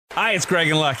Hi, it's Greg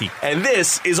and Lucky. And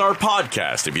this is our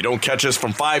podcast. If you don't catch us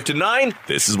from 5 to 9,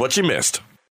 this is what you missed.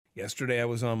 Yesterday I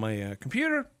was on my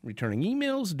computer, returning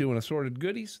emails, doing assorted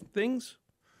goodies, things.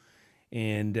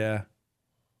 And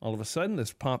all of a sudden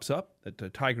this pops up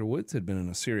that Tiger Woods had been in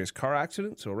a serious car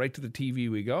accident. So right to the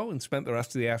TV we go and spent the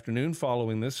rest of the afternoon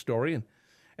following this story. And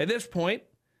at this point,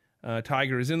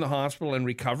 Tiger is in the hospital and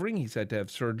recovering. He's had to have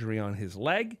surgery on his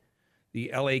leg.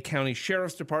 The L.A. County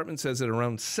Sheriff's Department says that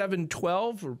around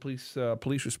 7:12,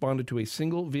 police responded to a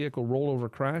single vehicle rollover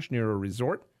crash near a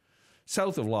resort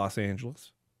south of Los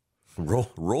Angeles.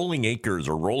 Rolling Acres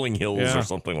or Rolling Hills or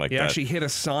something like that. Yeah, she hit a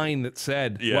sign that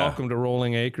said, "Welcome to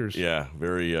Rolling Acres." Yeah,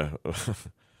 very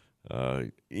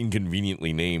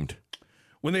inconveniently named.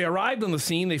 When they arrived on the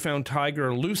scene, they found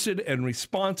Tiger lucid and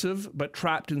responsive, but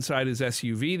trapped inside his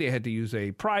SUV. They had to use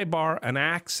a pry bar, an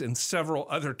axe, and several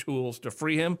other tools to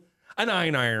free him. A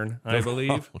 9-iron, I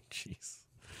believe. Oh, jeez.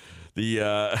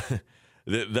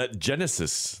 That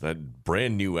Genesis, that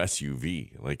brand new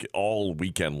SUV, like all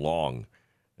weekend long,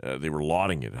 they were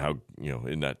lauding it. How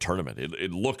in that tournament,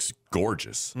 it looks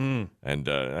gorgeous. And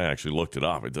I actually looked it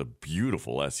up. It's a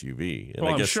beautiful SUV. And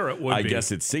I'm sure it would. I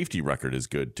guess its safety record is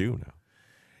good too now.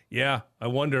 Yeah, I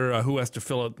wonder who has to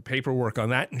fill out the paperwork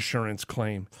on that insurance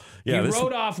claim. Yeah, he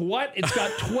wrote off what? It's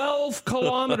got 12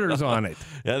 kilometers on it.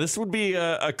 Yeah, this would be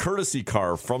a courtesy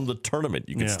car from the tournament.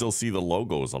 You can still see the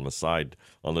logos on the side,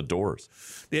 on the doors.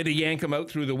 They had to yank him out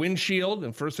through the windshield.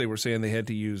 And first they were saying they had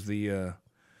to use the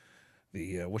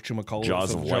whatchamacallit?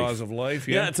 Jaws of life.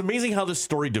 Yeah, it's amazing how this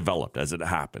story developed as it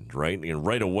happened, right?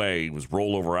 Right away, it was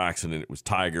rollover accident. It was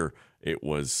Tiger. It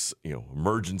was,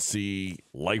 emergency,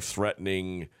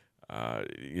 life-threatening.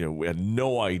 We had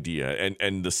no idea.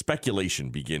 And the speculation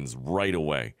begins right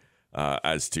away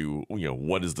as to,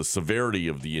 what is the severity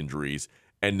of the injuries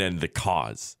and then the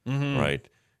cause, right?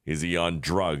 Is he on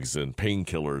drugs and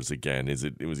painkillers again?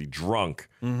 Was he drunk?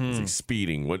 Is he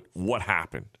speeding? What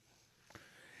happened?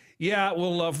 Yeah,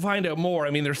 we'll find out more.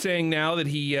 I mean, they're saying now that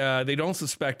they don't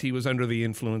suspect he was under the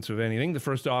influence of anything. The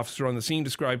first officer on the scene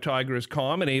described Tiger as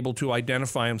calm and able to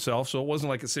identify himself, so it wasn't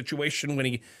like a situation when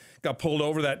he got pulled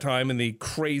over that time in the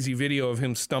crazy video of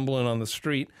him stumbling on the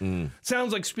street.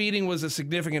 Sounds like speeding was a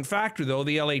significant factor, though.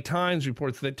 The LA Times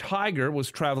reports that Tiger was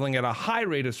traveling at a high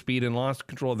rate of speed and lost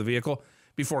control of the vehicle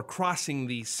before crossing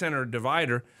the center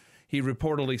divider. He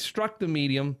reportedly struck the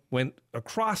median, went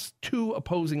across two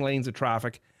opposing lanes of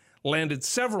traffic, landed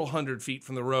several hundred feet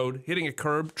from the road, hitting a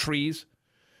curb, trees,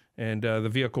 and the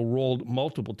vehicle rolled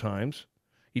multiple times.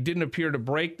 He didn't appear to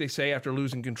brake, they say, after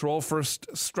losing control. First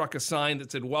struck a sign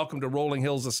that said, "Welcome to Rolling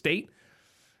Hills Estate."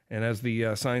 And as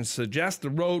the sign suggests, the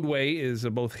roadway is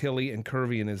both hilly and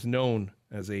curvy and is known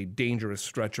as a dangerous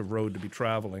stretch of road to be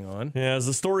traveling on. Yeah, as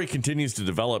the story continues to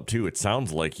develop, too, it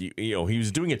sounds like he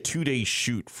was doing a 2-day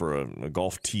shoot for a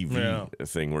golf TV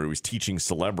thing where he was teaching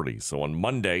celebrities. So on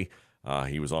Monday,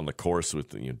 he was on the course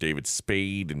with David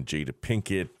Spade and Jada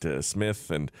Pinkett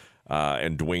Smith and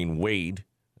Dwayne Wade,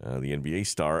 the NBA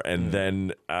star. And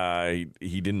then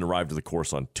he didn't arrive to the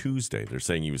course on Tuesday. They're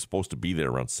saying he was supposed to be there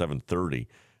around 7:30,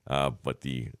 but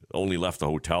only left the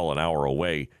hotel an hour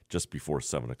away just before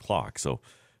 7 o'clock. So,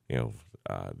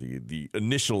 the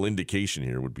initial indication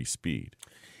here would be speed.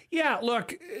 Yeah,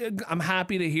 look, I'm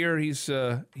happy to hear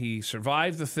he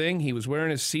survived the thing. He was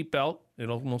wearing his seatbelt. It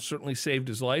almost certainly saved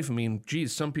his life. I mean,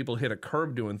 geez, some people hit a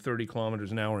curb doing 30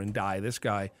 kilometers an hour and die. This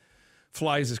guy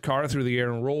flies his car through the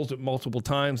air and rolls it multiple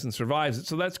times and survives it.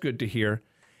 So that's good to hear.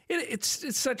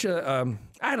 It's such a,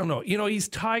 I don't know. He's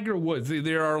Tiger Woods.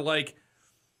 There are like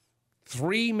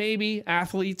 3 maybe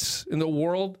athletes in the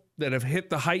world that have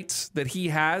hit the heights that he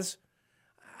has.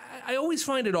 I always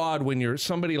find it odd when you're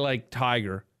somebody like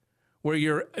Tiger, where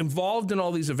you're involved in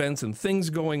all these events and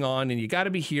things going on, and you got to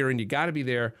be here and you got to be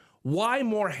there. Why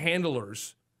more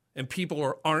handlers and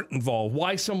people aren't involved?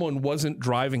 Why someone wasn't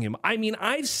driving him? I mean,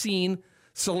 I've seen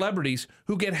celebrities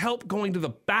who get help going to the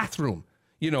bathroom,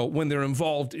 when they're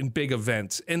involved in big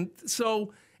events. And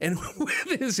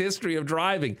with his history of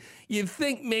driving, you'd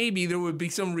think maybe there would be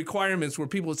some requirements where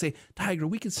people would say, "Tiger,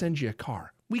 we can send you a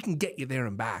car. We can get you there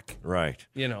and back." Right.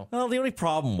 Well, the only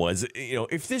problem was,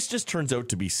 if this just turns out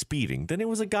to be speeding, then it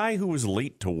was a guy who was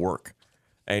late to work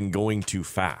and going too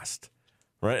fast.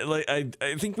 Right? Like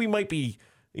I think we might be,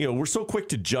 we're so quick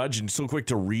to judge and so quick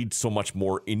to read so much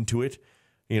more into it.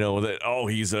 That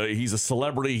he's a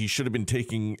celebrity. He should have been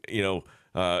taking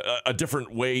a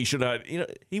different way. He should have,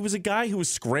 he was a guy who was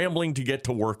scrambling to get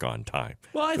to work on time.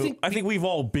 Well, I think we've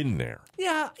all been there.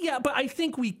 Yeah, but I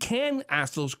think we can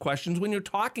ask those questions when you're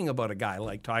talking about a guy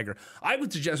like Tiger. I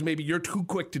would suggest maybe you're too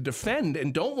quick to defend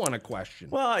and don't want to question.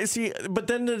 Well, I see, but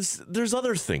then there's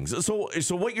other things.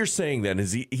 So what you're saying then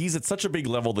is he's at such a big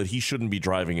level that he shouldn't be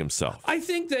driving himself. I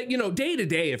think that, day to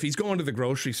day, if he's going to the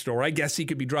grocery store, I guess he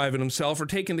could be driving himself or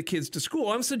taking the kids to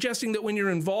school. I'm suggesting that when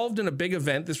you're involved in a big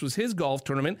event, this was his golf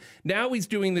tournament, now he's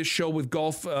doing this show with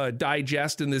Golf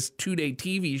Digest and this 2-day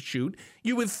TV shoot,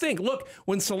 you would think, look,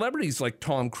 when celebrities like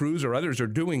Tom Cruise or others are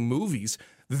doing movies,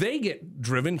 they get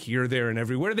driven here, there, and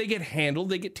everywhere. They get handled.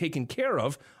 They get taken care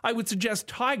of. I would suggest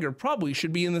Tiger probably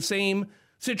should be in the same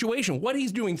situation. What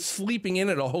he's doing sleeping in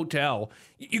at a hotel,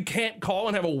 you can't call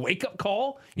and have a wake-up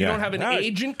call? You don't have an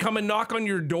agent come and knock on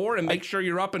your door and make sure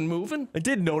you're up and moving? I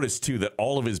did notice, too, that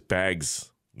all of his bags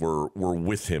were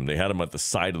with him. They had him at the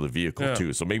side of the vehicle,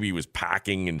 too. So maybe he was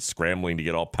packing and scrambling to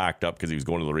get all packed up because he was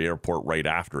going to the airport right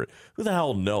after it. Who the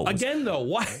hell knows? Again, though,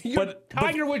 why?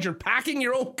 Tiger Woods, you're packing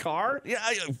your own car? Yeah,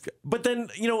 but then,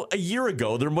 a year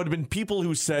ago, there would have been people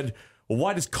who said, well,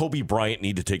 why does Kobe Bryant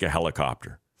need to take a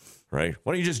helicopter? Right?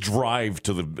 Why don't you just drive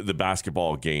to the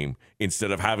basketball game instead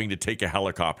of having to take a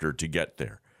helicopter to get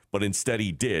there? But instead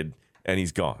he did, and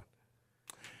he's gone.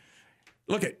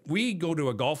 Look, we go to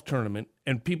a golf tournament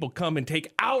and people come and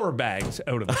take our bags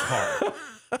out of the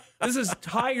car. This is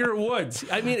Tiger Woods.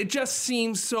 I mean, it just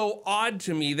seems so odd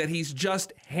to me that he's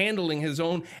just handling his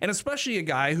own, and especially a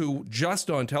guy who just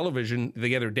on television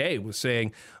the other day was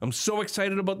saying, I'm so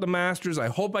excited about the Masters. I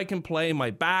hope I can play.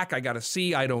 My back, I got to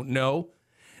see. I don't know.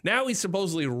 Now he's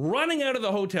supposedly running out of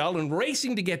the hotel and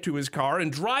racing to get to his car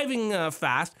and driving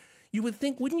fast. You would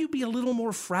think, wouldn't you be a little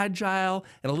more fragile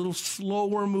and a little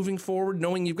slower moving forward,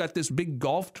 knowing you've got this big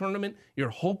golf tournament you're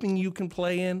hoping you can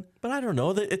play in? But I don't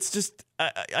know. That it's just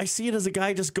I see it as a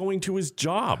guy just going to his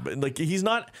job. Like he's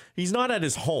not at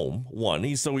his home. One,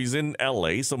 he's in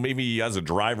L.A., so maybe he has a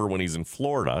driver when he's in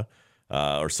Florida,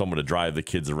 or someone to drive the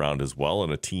kids around as well,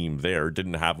 and a team there.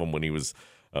 Didn't have him when he was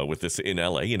with this in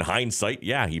L.A. In hindsight,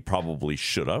 yeah, he probably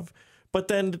should have. But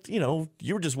then, you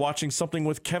were just watching something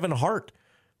with Kevin Hart.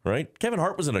 Right? Kevin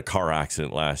Hart was in a car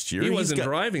accident last year. He wasn't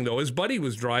driving, though. His buddy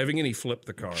was driving, and he flipped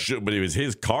the car. But it was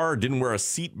his car, didn't wear a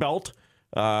seatbelt,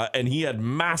 and he had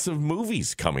massive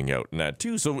movies coming out in that,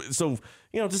 too. So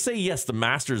to say, yes, the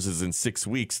Masters is in 6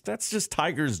 weeks, that's just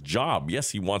Tiger's job. Yes,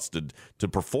 he wants to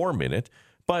perform in it,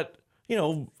 but,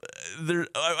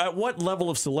 at what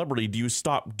level of celebrity do you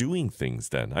stop doing things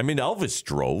then? I mean, Elvis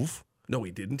drove. No,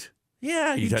 he didn't.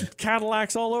 Yeah, he had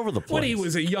Cadillacs all over the place. When he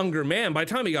was a younger man, by the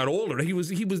time he got older, he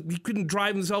couldn't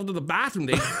drive himself to the bathroom.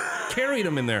 They carried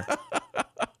him in there.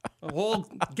 A whole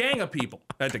gang of people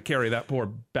had to carry that poor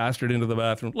bastard into the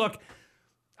bathroom. Look,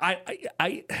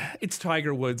 it's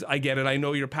Tiger Woods. I get it. I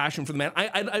know your passion for the man.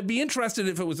 I'd be interested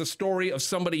if it was a story of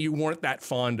somebody you weren't that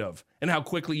fond of and how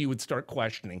quickly you would start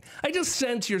questioning. I just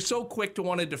sense you're so quick to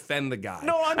want to defend the guy.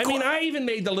 No, I even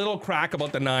made the little crack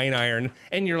about the 9-iron,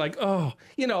 and you're like,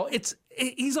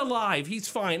 he's alive. He's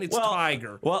fine. It's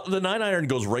Tiger. Well, the 9-iron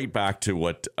goes right back to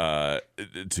what to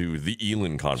the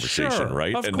Elin conversation, sure,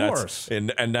 right? Of course. And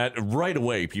that right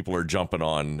away, people are jumping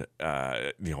on.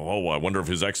 I wonder if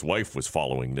his ex-wife was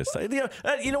following this.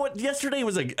 You know what? Yesterday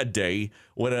was a day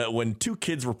when two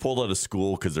kids were pulled out of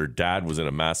school because their dad was in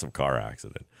a massive car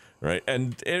accident, right?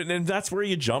 And that's where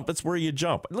you jump. That's where you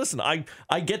jump. Listen,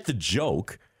 I get the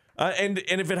joke. And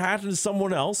if it happens to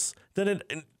someone else, then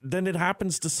it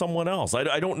happens to someone else.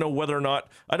 I don't know whether or not,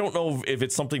 I don't know if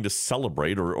it's something to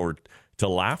celebrate or to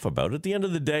laugh about. At the end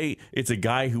of the day, it's a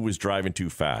guy who was driving too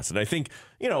fast. And I think,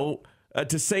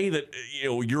 to say that,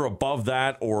 you're above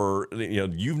that, or,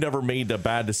 you've never made a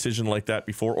bad decision like that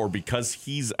before, or because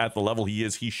he's at the level he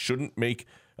is, he shouldn't make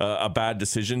a bad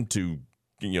decision to,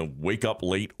 wake up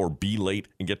late or be late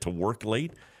and get to work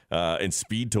late. And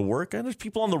speed to work. And there's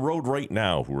people on the road right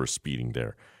now who are speeding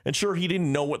there. And sure, he didn't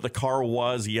know what the car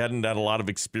was. He hadn't had a lot of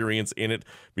experience in it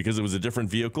because it was a different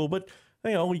vehicle. But,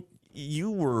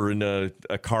 you were in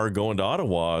a car going to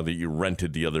Ottawa that you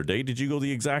rented the other day. Did you go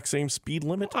the exact same speed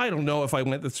limit? I don't know if I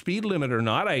went the speed limit or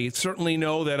not. I certainly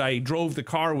know that I drove the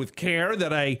car with care,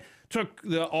 that I took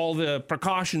all the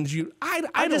precautions. I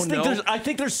don't know. I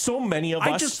think there's so many of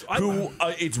us who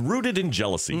it's rooted in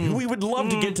jealousy. We would love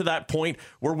to get to that point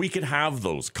where we could have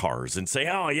those cars and say,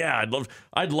 oh yeah,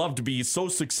 I'd love to be so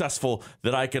successful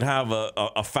that I could have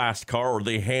a fast car, or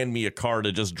they hand me a car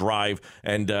to just drive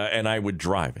and I would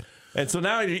drive it. And so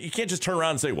now you can't just turn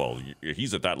around and say, well,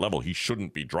 he's at that level. He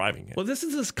shouldn't be driving it. Well, this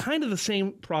is kind of the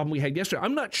same problem we had yesterday.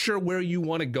 I'm not sure where you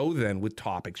want to go then with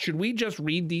topics. Should we just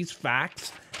read these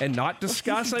facts and not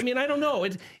discuss? I mean, I don't know.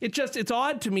 It's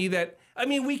odd to me that, I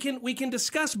mean, we can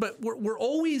discuss, but we're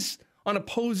always on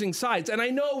opposing sides. And I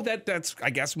know that's,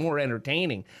 I guess, more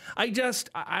entertaining. I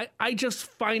just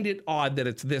find it odd that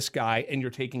it's this guy and you're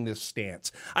taking this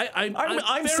stance. I'm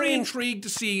very intrigued to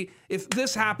see if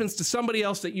this happens to somebody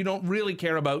else that you don't really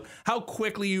care about, how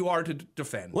quickly you are to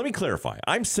defend. Let me clarify.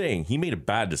 I'm saying he made a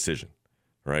bad decision,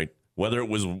 right? Whether it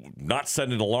was not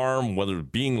setting an alarm, whether it was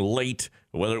being late,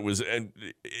 whether it was,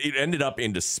 it ended up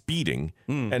into speeding,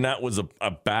 and that was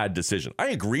a bad decision. I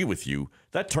agree with you.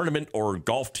 That tournament or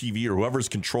Golf TV or whoever's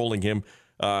controlling him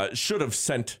should have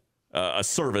sent a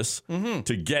service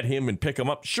to get him and pick him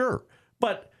up. Sure.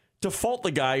 But to fault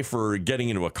the guy for getting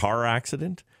into a car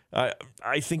accident,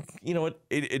 I think, you know,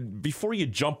 before you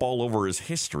jump all over his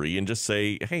history and just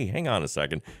say, hey, hang on a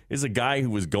second, is a guy who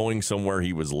was going somewhere,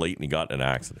 he was late and he got in an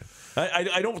accident.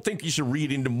 I don't think you should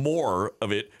read into more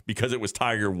of it because it was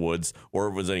Tiger Woods or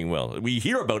it was anyone else. We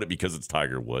hear about it because it's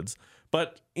Tiger Woods,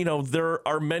 but, you know, there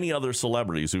are many other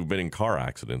celebrities who've been in car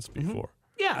accidents before.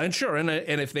 Yeah, and sure, and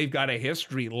if they've got a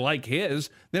history like his,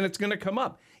 then it's going to come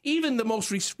up. Even the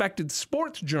most respected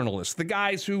sports journalists, the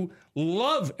guys who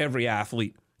love every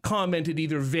athlete, commented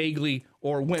either vaguely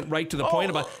or went right to the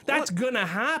point about that's going to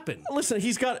happen. Listen,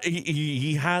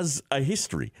 he has a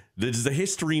history. Does the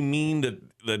history mean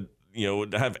that you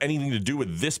know have anything to do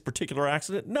with this particular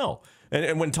accident? No.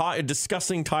 And when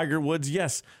discussing Tiger Woods,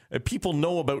 yes, people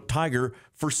know about Tiger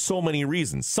for so many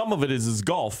reasons. Some of it is his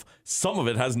golf. Some of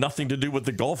it has nothing to do with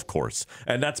the golf course.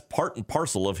 And that's part and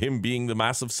parcel of him being the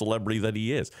massive celebrity that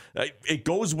he is. It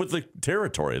goes with the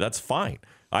territory. That's fine.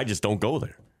 I just don't go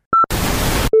there.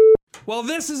 Well,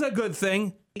 this is a good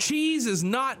thing. Cheese is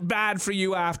not bad for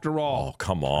you after all. Oh,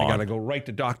 come on. I got to go right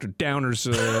to Dr. Downer's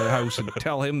house and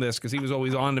tell him this because he was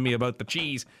always on to me about the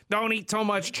cheese. Don't eat so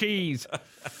much cheese.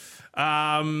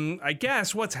 I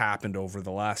guess what's happened over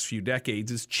the last few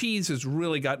decades is cheese has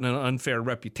really gotten an unfair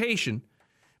reputation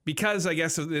because I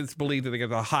guess it's believed that they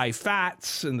get the high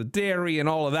fats and the dairy and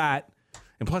all of that.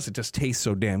 And plus, it just tastes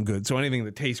so damn good. So anything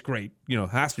that tastes great, you know,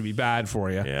 has to be bad for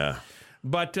you. Yeah.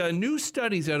 But new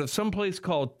studies out of some place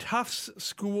called Tufts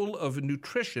School of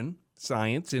Nutrition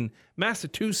Science in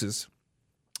Massachusetts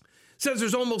says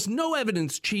there's almost no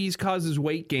evidence cheese causes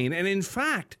weight gain. And in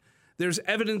fact, there's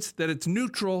evidence that it's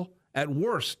neutral at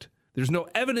worst. There's no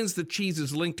evidence that cheese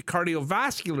is linked to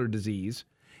cardiovascular disease.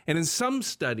 And in some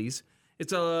studies,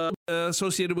 it's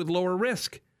associated with lower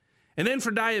risk. And then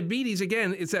for diabetes,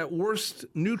 again, it's at worst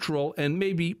neutral and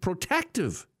maybe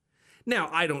protective. Now,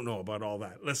 I don't know about all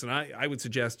that. Listen, I would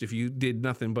suggest if you did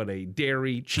nothing but a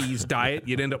dairy cheese diet,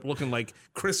 you'd end up looking like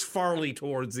Chris Farley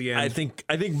towards the end. I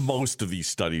think most of these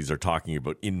studies are talking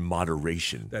about in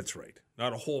moderation. That's right.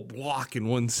 Not a whole block in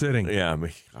one sitting. Yeah,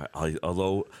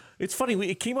 although it's funny,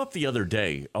 it came up the other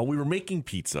day. We were making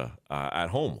pizza at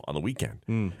home on the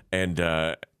weekend, and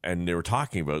they were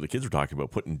talking about, the kids were talking about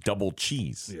putting double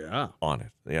cheese on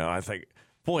it. Yeah, I think,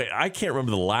 boy, I can't remember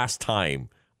the last time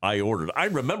I ordered. I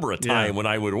remember a time when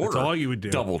I would order all you would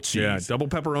do. Double cheese. Yeah, double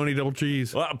pepperoni, double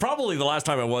cheese. Well, probably the last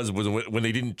time I was when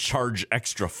they didn't charge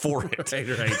extra for it.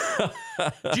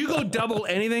 Right. Do you go double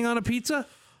anything on a pizza?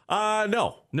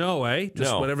 No. No, eh?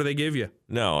 Just whatever they give you.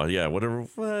 No, yeah, whatever.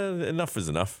 Enough is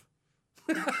enough.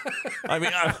 I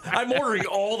mean, I'm ordering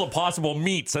all the possible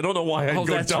meats. I don't know why I'd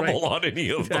go double on any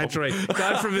of them. That's right.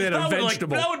 God forbid a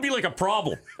vegetable. That would be like a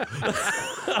problem.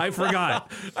 I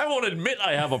forgot. I won't admit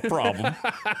I have a problem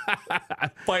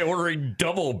by ordering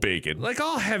double bacon. Like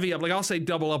I'll heavy up. Like I'll say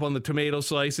double up on the tomato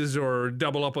slices or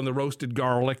double up on the roasted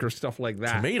garlic or stuff like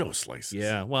that. Tomato slices?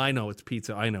 Yeah. Well, I know it's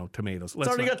pizza. I know tomatoes. It's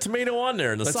already got tomato on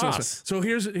there in the sauce. So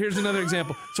here's another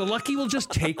example. So Lucky will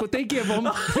just take what they give him.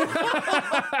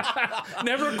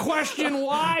 Never question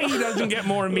why he doesn't get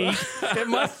more meat.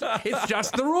 It's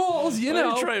just the rules, you know.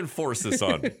 Let me try and force this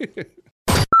on.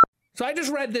 So I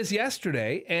just read this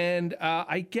yesterday, and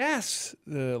I guess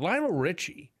Lionel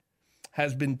Richie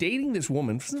has been dating this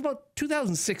woman since about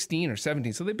 2016 or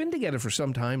 17. So they've been together for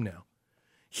some time now.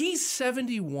 He's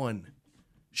 71.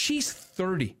 She's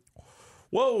 30.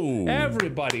 Whoa.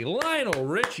 Everybody, Lionel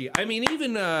Richie. I mean,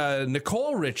 even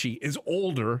Nicole Richie is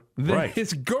older than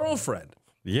his girlfriend.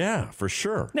 Yeah, for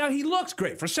sure. Now, he looks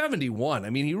great for 71. I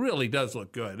mean, he really does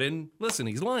look good. And listen,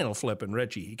 he's Lionel flipping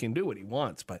Richie. He can do what he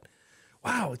wants. But,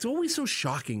 wow, it's always so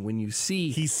shocking when you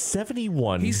see... He's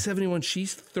 71. He's 71.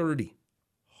 She's 30.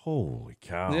 Holy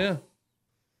cow. Yeah.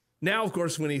 Now, of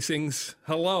course, when he sings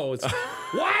Hello, it's...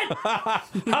 What? Hello?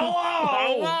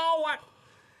 Hello? What?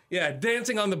 Yeah,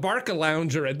 dancing on the Barca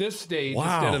lounger at this stage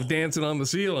Wow. instead of dancing on the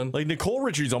ceiling. Like Nicole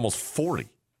Richie's almost 40.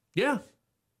 Yeah.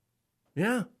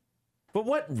 Yeah. But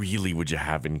what really would you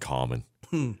have in common?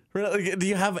 Like, do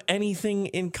you have anything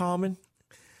in common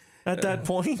at that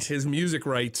point? His music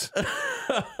rights.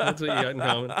 That's what you got in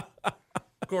common.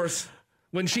 Of course,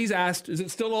 when she's asked, is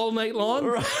it still all night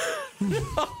long?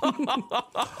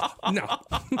 No,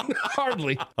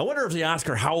 hardly. I wonder if they ask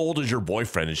her, how old is your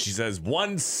boyfriend? And she says,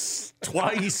 once,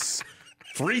 twice,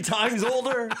 3 times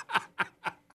older.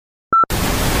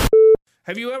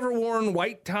 Have you ever worn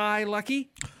white tie,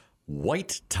 Lucky?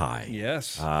 White tie.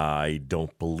 Yes. I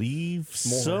don't believe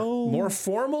so. More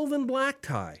formal than black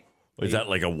tie. Is that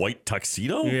like a white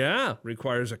tuxedo? Yeah.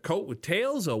 Requires a coat with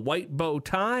tails, a white bow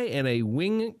tie, and a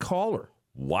wing collar.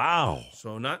 Wow.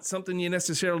 So not something you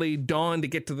necessarily don to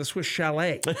get to the Swiss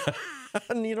Chalet.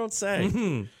 You don't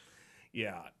say.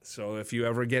 Yeah. So if you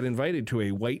ever get invited to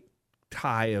a white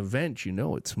tie event, you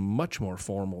know it's much more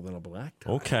formal than a black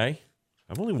tie. Okay.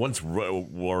 I've only once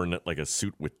worn like a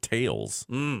suit with tails.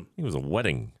 It was a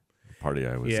wedding party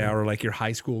I was in. Yeah, or like your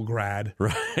high school grad.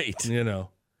 Right. You know.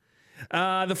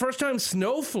 The first time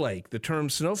snowflake, the term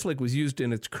snowflake was used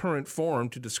in its current form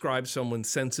to describe someone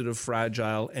sensitive,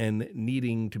 fragile, and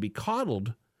needing to be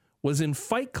coddled was in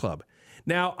Fight Club.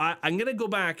 Now, I'm going to go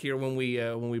back here when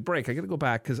we break. I got to go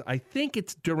back because I think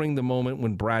it's during the moment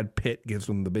when Brad Pitt gives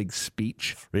them the big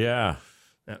speech. Yeah.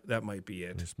 That might be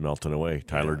it. Just melting away.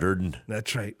 Tyler Durden.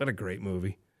 That's right. What a great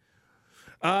movie.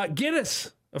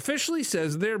 Guinness officially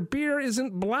says their beer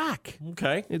isn't black.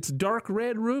 Okay. It's dark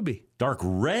red ruby. Dark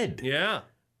red. Yeah.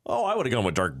 Oh, I would have gone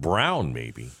with dark brown,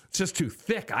 maybe. It's just too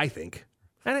thick, I think.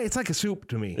 And it's like a soup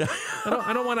to me.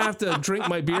 I don't want to have to drink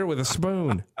my beer with a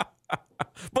spoon.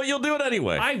 But you'll do it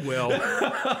anyway. I will.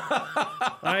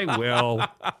 I will.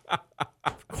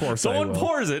 Of course I Someone will.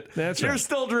 pours it. That's You're right.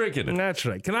 still drinking it. That's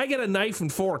right. Can I get a knife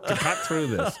and fork to cut through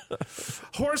this?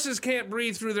 Horses can't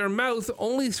breathe through their mouth,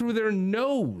 only through their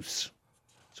nose.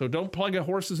 So don't plug a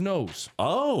horse's nose.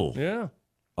 Oh. Yeah.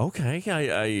 Okay.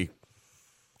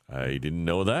 I didn't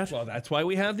know that. Well, that's why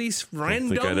we have these I random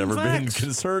think I'd ever been facts.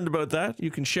 concerned about that. You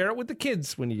can share it with the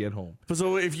kids when you get home.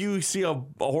 So if you see a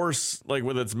horse like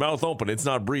with its mouth open, it's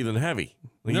not breathing heavy.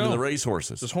 Like No. Even the race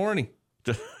horses. It's horny.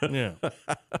 Yeah.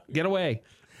 Get away.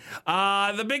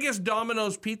 The biggest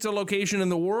Domino's pizza location in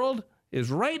the world is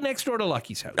right next door to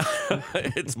Lucky's house.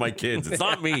 It's my kids. It's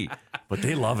not me. But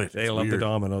they love it. They It's love the weird.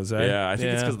 Domino's, eh? Yeah, I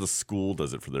think it's because the school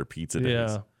does it for their pizza days.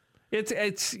 Yeah.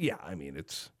 It's yeah, I mean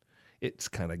it's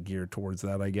kind of geared towards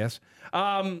that, I guess.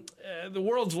 The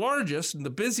world's largest and the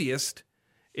busiest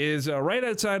is right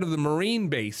outside of the Marine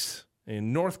base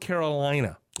in North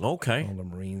Carolina. Okay. All the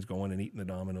Marines going and eating the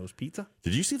Domino's pizza.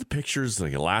 Did you see the pictures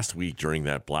like last week during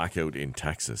that blackout in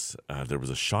Texas? There was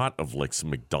a shot of like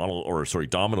some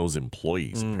Domino's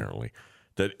employees apparently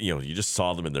that you just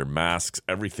saw them in their masks.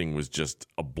 Everything was just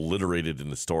obliterated in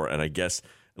the store, and I guess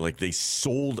like they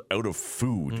sold out of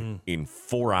food in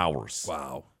 4 hours.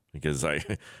 Wow. Because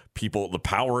the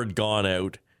power had gone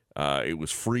out. It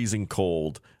was freezing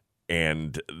cold.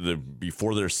 And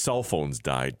before their cell phones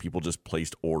died, people just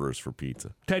placed orders for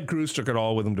pizza. Ted Cruz took it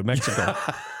all with him to Mexico.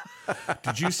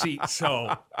 Did you see?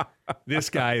 So this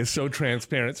guy is so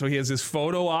transparent. So he has this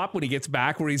photo op when he gets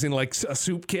back where he's in like a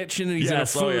soup kitchen and he's in a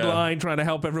Yes, oh, food yeah. line trying to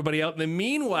help everybody out. And then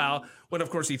meanwhile, when of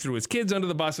course he threw his kids under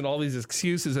the bus and all these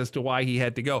excuses as to why he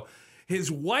had to go. His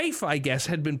wife, I guess,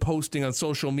 had been posting on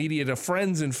social media to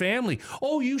friends and family.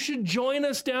 Oh, you should join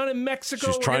us down in Mexico.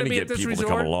 She's We're trying gonna to be get at this people resort.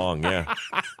 to come along. Yeah,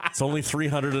 it's only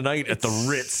 $300 a night at the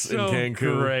Ritz So in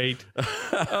Cancun. great.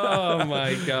 Oh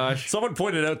my gosh. Someone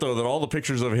pointed out though that all the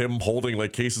pictures of him holding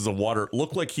like cases of water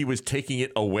looked like he was taking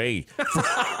it away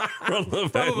from the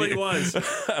Probably venue. was.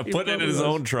 Putting it in his was.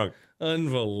 own trunk.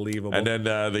 Unbelievable. And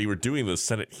then they were doing the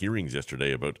Senate hearings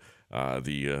yesterday about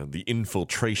the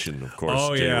infiltration, of course,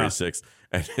 Oh, January yeah. 6th.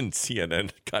 And then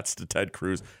CNN cuts to Ted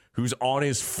Cruz, who's on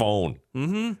his phone.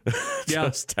 Yeah.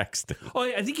 Just texting. Oh,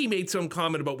 I think he made some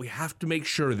comment about we have to make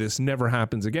sure this never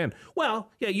happens again. Well,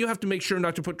 yeah, you have to make sure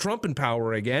not to put Trump in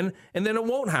power again, and then it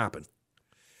won't happen.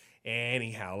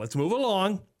 Anyhow, let's move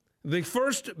along. The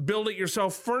first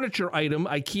build-it-yourself furniture item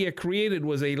IKEA created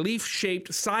was a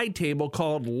leaf-shaped side table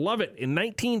called Love It in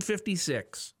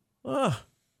 1956.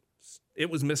 It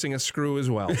was missing a screw as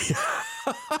well.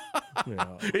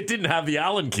 It didn't have the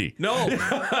Allen key. No,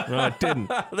 it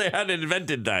didn't. They hadn't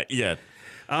invented that yet.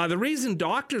 The reason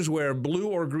doctors wear blue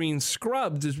or green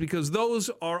scrubs is because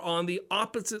those are on the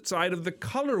opposite side of the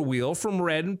color wheel from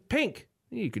red and pink.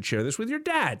 You could share this with your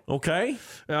dad. Okay.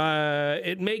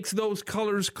 It makes those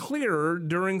colors clearer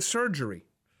during surgery.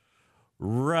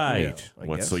 Right. Yeah, I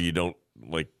What, guess. so you don't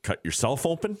like cut yourself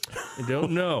open? I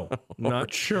don't know.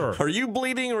 Not sure. Are you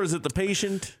bleeding or is it the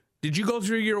patient? Did you go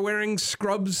through your wearing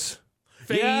scrubs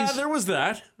phase? Yeah, there was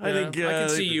that. I think I can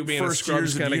see you being a first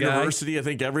scrubs years kind of of guy. university. I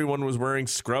think everyone was wearing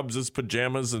scrubs as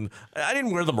pajamas, and I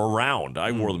didn't wear them around.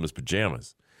 I wore them as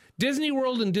pajamas. Disney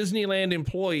World and Disneyland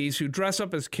employees who dress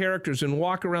up as characters and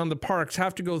walk around the parks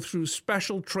have to go through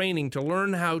special training to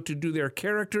learn how to do their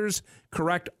characters'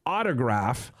 correct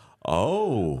autograph.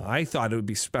 Oh. I thought it would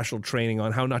be special training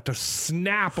on how not to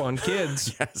snap on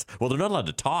kids. Yes. Well, they're not allowed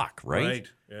to talk, right?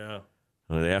 Yeah.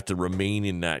 They have to remain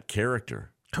in that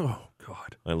character. Oh,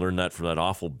 God. I learned that from that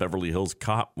awful Beverly Hills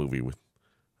Cop movie with,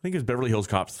 I think it was Beverly Hills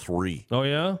Cop 3. Oh,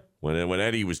 yeah? When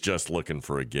Eddie was just looking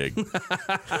for a gig.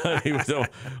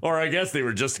 Or I guess they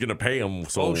were just going to pay him,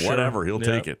 so sure. whatever, he'll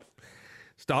take it.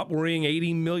 Stop worrying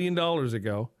 $80 million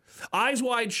ago. Eyes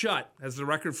Wide Shut has the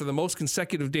record for the most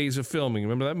consecutive days of filming.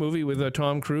 Remember that movie with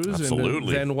Tom Cruise Absolutely.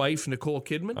 and then wife Nicole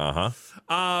Kidman?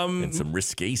 And some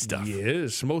risque stuff.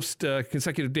 Yes, most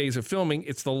consecutive days of filming.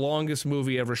 It's the longest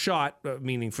movie ever shot,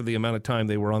 meaning for the amount of time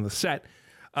they were on the set.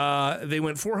 They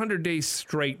went 400 days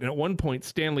straight, and at one point,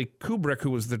 Stanley Kubrick,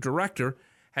 who was the director,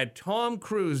 had Tom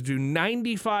Cruise do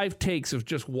 95 takes of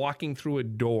just walking through a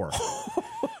door.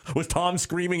 Was Tom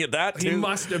screaming at that, too? He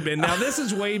must have been. Now, this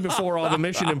is way before all the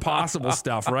Mission Impossible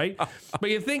stuff, right? But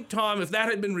you think, Tom, if that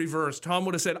had been reversed, Tom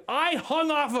would have said, I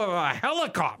hung off of a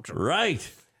helicopter. Right.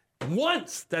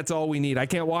 Once. That's all we need. I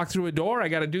can't walk through a door. I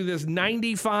got to do this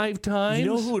 95 times. You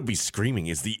know who would be screaming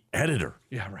is the editor.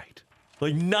 Yeah, right.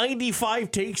 Like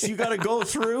 95 takes you got to go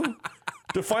through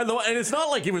to find the one. And it's not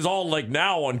like it was all like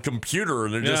now on computer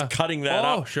and they're just cutting that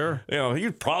up. Oh, sure. You know, he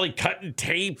was probably cutting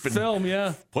tape and Film,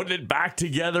 yeah. putting it back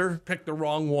together. Picked the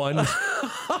wrong one.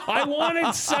 I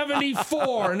wanted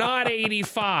 74, not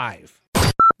 85.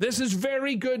 This is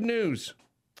very good news.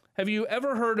 Have you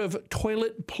ever heard of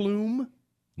toilet plume?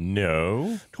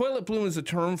 No. Toilet plume is a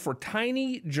term for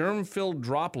tiny germ-filled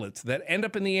droplets that end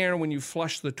up in the air when you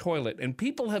flush the toilet. And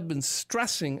people have been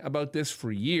stressing about this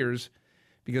for years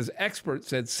because experts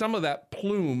said some of that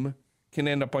plume can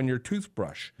end up on your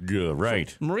toothbrush. Good, right.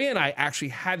 So Maria and I actually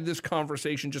had this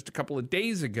conversation just a couple of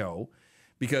days ago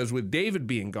because with David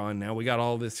being gone now, we got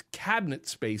all this cabinet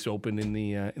space open in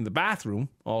the bathroom.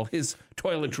 All his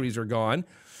toiletries are gone.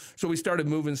 So we started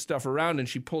moving stuff around, and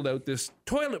she pulled out this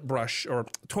toilet brush or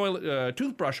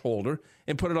toothbrush holder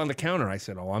and put it on the counter. I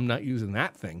said, "Oh, I'm not using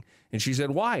that thing." And she said,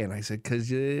 "Why?" And I said,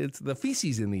 "Because it's the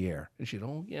feces in the air." And she said,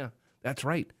 "Oh, yeah, that's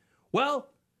right." Well,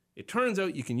 it turns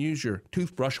out you can use your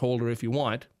toothbrush holder if you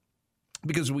want,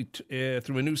 because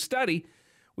through a new study,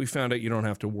 we found out you don't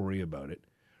have to worry about it.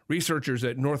 Researchers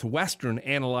at Northwestern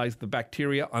analyzed the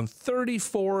bacteria on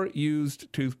 34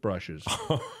 used toothbrushes.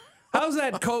 How's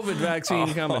that COVID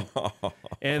vaccine coming?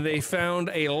 And they found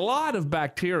a lot of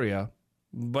bacteria,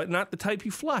 but not the type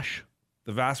you flush.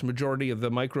 The vast majority of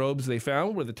the microbes they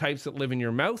found were the types that live in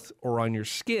your mouth or on your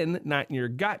skin, not in your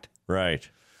gut. Right.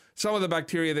 Some of the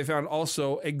bacteria they found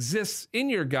also exists in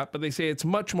your gut, but they say it's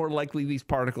much more likely these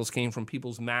particles came from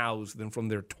people's mouths than from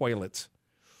their toilets.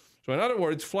 So in other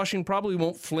words, flushing probably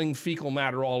won't fling fecal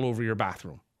matter all over your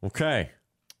bathroom. Okay.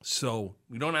 So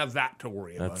we don't have that to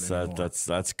worry about anymore.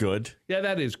 That's good. Yeah,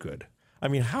 that is good. I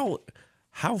mean, how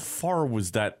far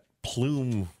was that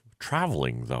plume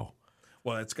traveling though?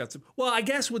 Well, it's got some. Well, I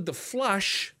guess with the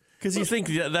flush, Because you think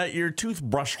that your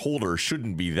toothbrush holder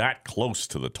shouldn't be that close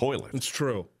to the toilet. it's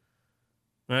true.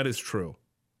 That is true.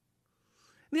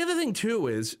 The other thing too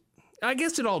is, I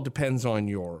guess it all depends on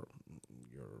your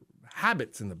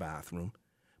habits in the bathroom.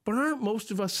 But aren't most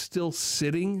of us still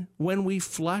sitting when we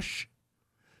flush?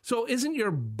 So isn't your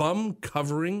bum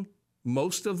covering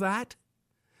most of that?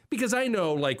 Because I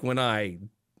know, like, when I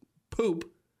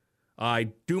poop, I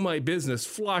do my business,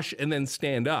 flush, and then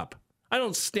stand up. I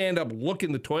don't stand up, look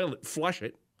in the toilet, flush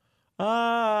it.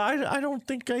 I don't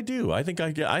think I do. I think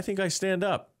I stand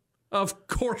up. Of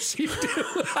course you do.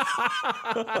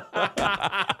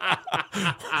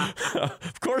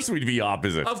 Of course we'd be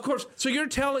opposite. Of course. So you're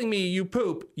telling me you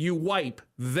poop, you wipe,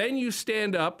 then you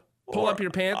stand up, pull up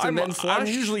your pants, and then flush? I'm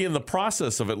usually in the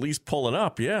process of at least pulling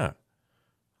up, yeah.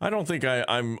 I don't think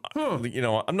I'm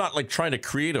not like trying to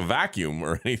create a vacuum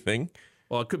or anything.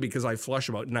 Well, it could be because I flush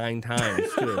about 9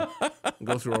 times, too. And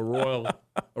go through a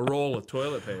roll of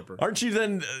toilet paper. Aren't you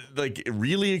then, like,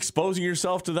 really exposing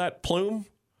yourself to that plume?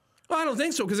 Well, I don't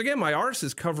think so, because, again, my arse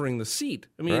is covering the seat.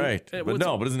 I mean, right.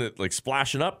 But isn't it, like,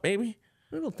 splashing up, maybe?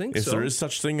 I don't think If so. there is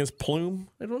such thing as plume?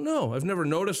 I don't know. I've never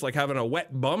noticed, like, having a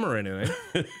wet bum or anything.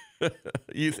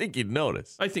 You think you'd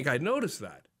notice. I think I'd notice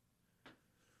that.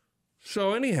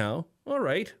 So, anyhow, all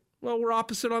right. Well, we're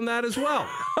opposite on that as well.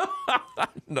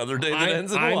 Another day that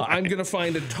ends in a lie. I'm going to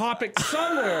find a topic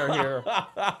somewhere here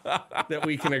that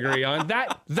we can agree on.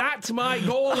 That's my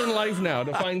goal in life now,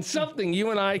 to find something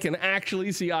you and I can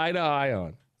actually see eye to eye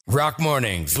on. Rock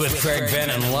Mornings with Craig, Ben,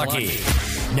 and Lucky.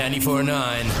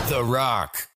 94.9 The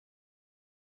Rock.